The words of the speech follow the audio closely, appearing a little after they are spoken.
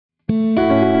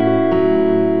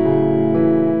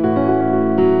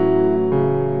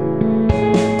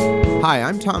Hi,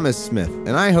 I'm Thomas Smith,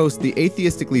 and I host the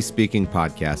Atheistically Speaking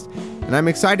Podcast, and I'm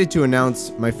excited to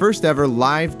announce my first ever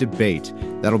live debate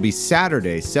that'll be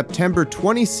Saturday, September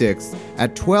 26th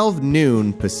at 12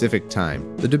 noon Pacific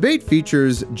Time. The debate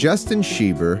features Justin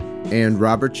Schieber and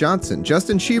Robert Johnson.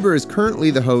 Justin Schieber is currently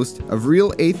the host of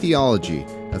Real Atheology,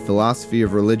 a philosophy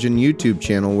of religion YouTube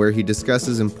channel where he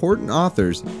discusses important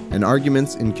authors and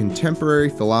arguments in contemporary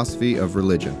philosophy of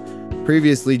religion.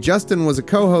 Previously, Justin was a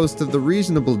co-host of the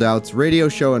Reasonable Doubts radio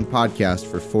show and podcast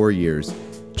for 4 years.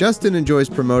 Justin enjoys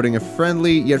promoting a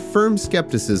friendly yet firm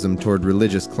skepticism toward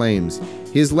religious claims.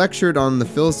 He has lectured on the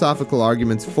philosophical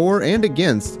arguments for and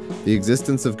against the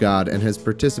existence of God and has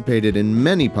participated in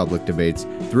many public debates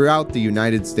throughout the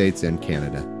United States and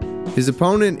Canada. His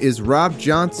opponent is Rob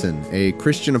Johnson, a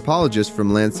Christian apologist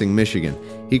from Lansing, Michigan.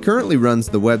 He currently runs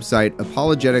the website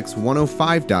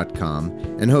Apologetics105.com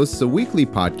and hosts a weekly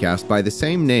podcast by the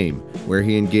same name, where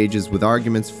he engages with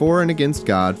arguments for and against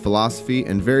God, philosophy,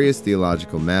 and various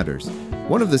theological matters.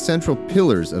 One of the central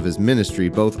pillars of his ministry,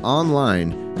 both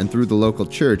online and through the local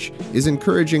church, is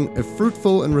encouraging a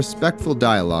fruitful and respectful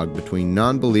dialogue between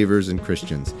non-believers and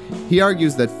Christians. He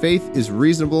argues that faith is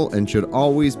reasonable and should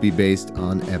always be based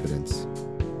on evidence.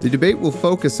 The debate will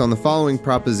focus on the following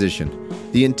proposition: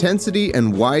 the intensity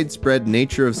and widespread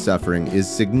nature of suffering is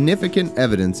significant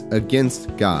evidence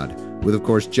against God, with of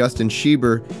course Justin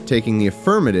Schieber taking the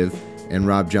affirmative and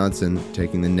Rob Johnson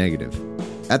taking the negative.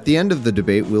 At the end of the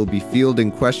debate, we'll be fielding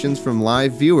questions from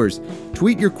live viewers.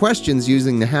 Tweet your questions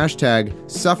using the hashtag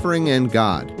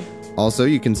 #SufferingAndGod. Also,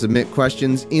 you can submit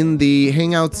questions in the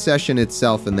Hangout session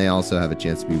itself, and they also have a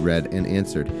chance to be read and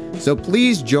answered. So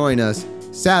please join us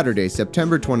Saturday,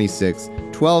 September 26th,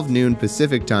 12 noon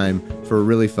Pacific Time, for a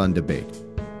really fun debate.